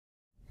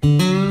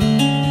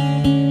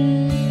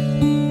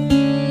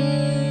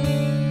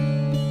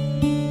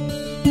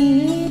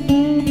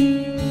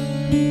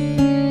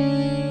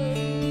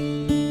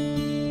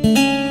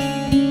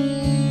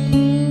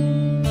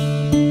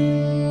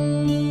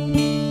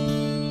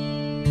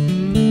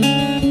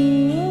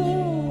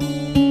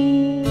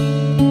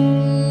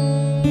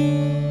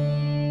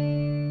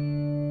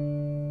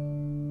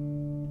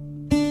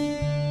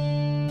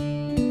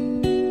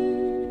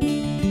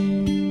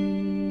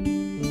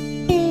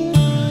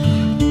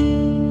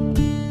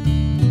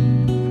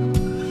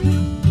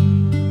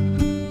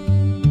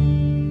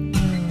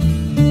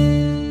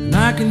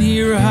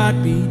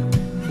heartbeat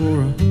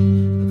for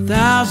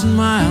 1,000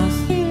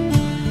 miles.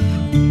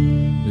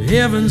 The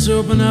heavens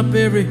open up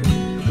every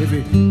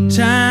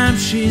time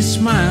she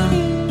smiles.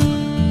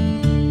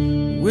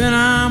 When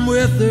I'm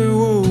with her,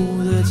 oh,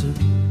 that's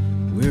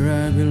where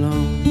I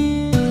belong.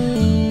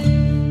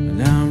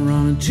 And I'm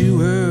running to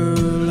her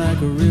like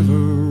a river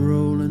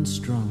rolling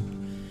strong.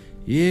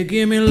 Yeah,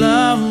 give me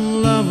love,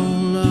 love,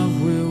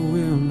 love,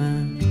 will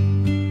now.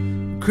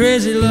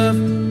 Crazy love,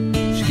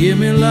 she give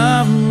me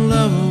love,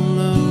 love,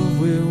 love,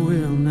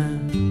 will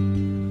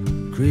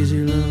now. Crazy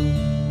love.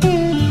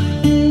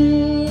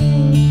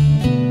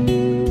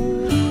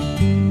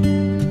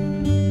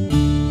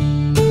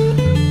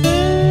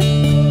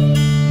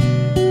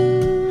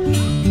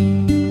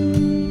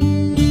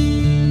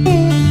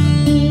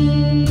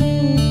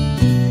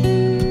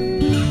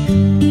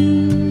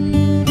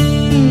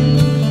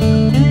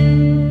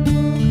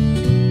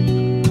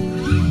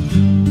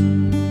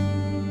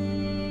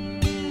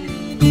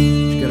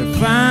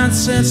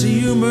 Sense of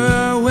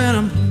humor when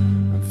I'm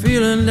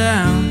feeling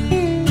down.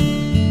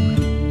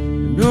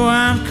 You know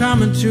I'm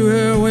coming to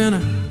her when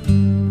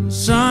the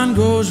sun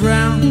goes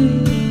round.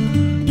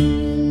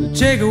 To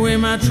take away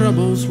my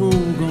troubles, we're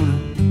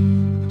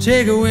gonna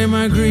take away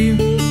my grief,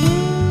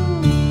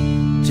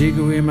 take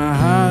away my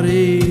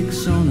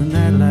heartaches on a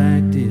night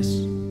like this.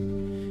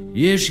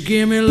 Yeah, she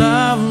give me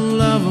love,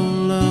 love,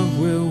 love,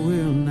 will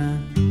now.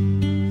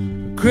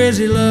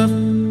 Crazy love,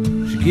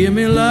 she give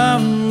me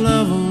love,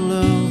 love, love,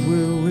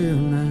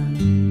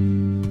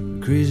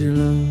 crazy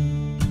love.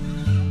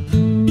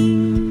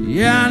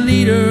 Yeah, I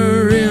need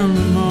her in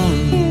the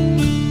morning.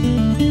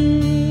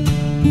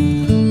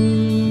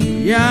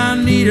 Yeah, I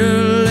need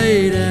her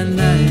late at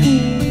night.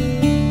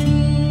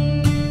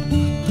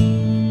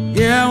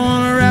 Yeah, I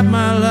wanna wrap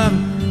my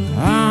loving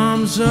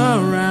arms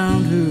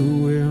around her,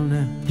 well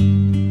now,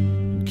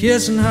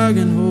 kiss and hug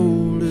and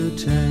hold her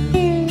tight.